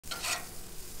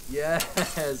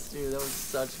Yes, dude, that was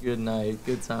such a good night.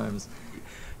 Good times.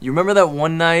 You remember that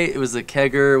one night? It was a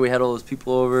kegger. We had all those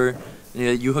people over.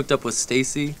 And you hooked up with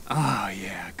Stacy. Oh,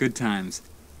 yeah, good times.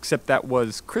 Except that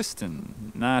was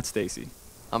Kristen, not Stacy.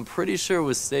 I'm pretty sure it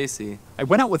was Stacy. I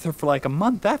went out with her for like a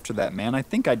month after that, man. I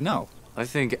think I'd know. I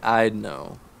think I'd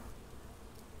know.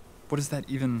 What does that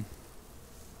even...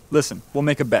 Listen, we'll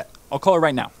make a bet. I'll call her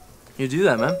right now. You do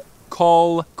that, man.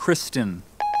 Call Kristen.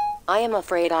 I am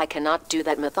afraid I cannot do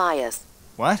that, Matthias.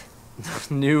 What?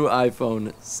 New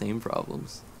iPhone, same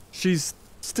problems. She's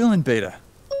still in beta.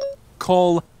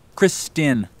 Call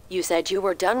Kristen. You said you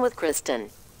were done with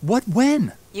Kristen. What?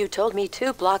 When? You told me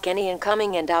to block any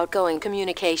incoming and outgoing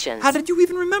communications. How did you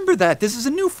even remember that? This is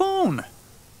a new phone.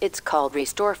 It's called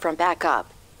Restore from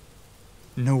Backup.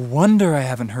 No wonder I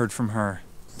haven't heard from her.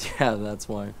 Yeah, that's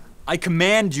why. I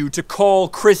command you to call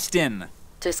Kristen.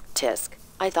 Tisk tisk.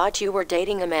 I thought you were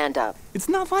dating Amanda. It's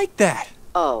not like that.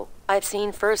 Oh, I've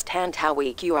seen firsthand how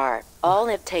weak you are. All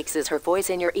it takes is her voice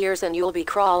in your ears and you'll be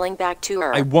crawling back to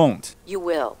her. I won't. You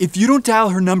will. If you don't dial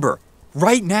her number,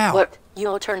 right now. What?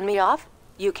 You'll turn me off?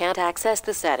 You can't access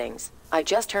the settings. I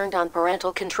just turned on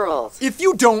parental controls. If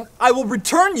you don't, I will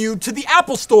return you to the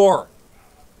Apple Store.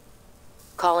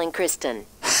 Calling Kristen.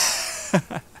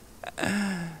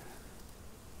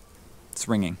 It's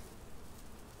ringing.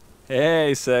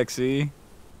 Hey, sexy.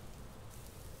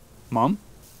 Mom?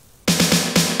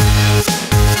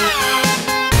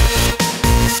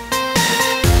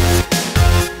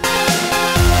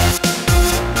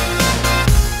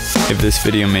 If this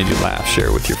video made you laugh, share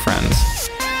it with your friends.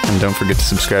 And don't forget to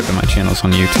subscribe to my channels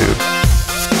on YouTube.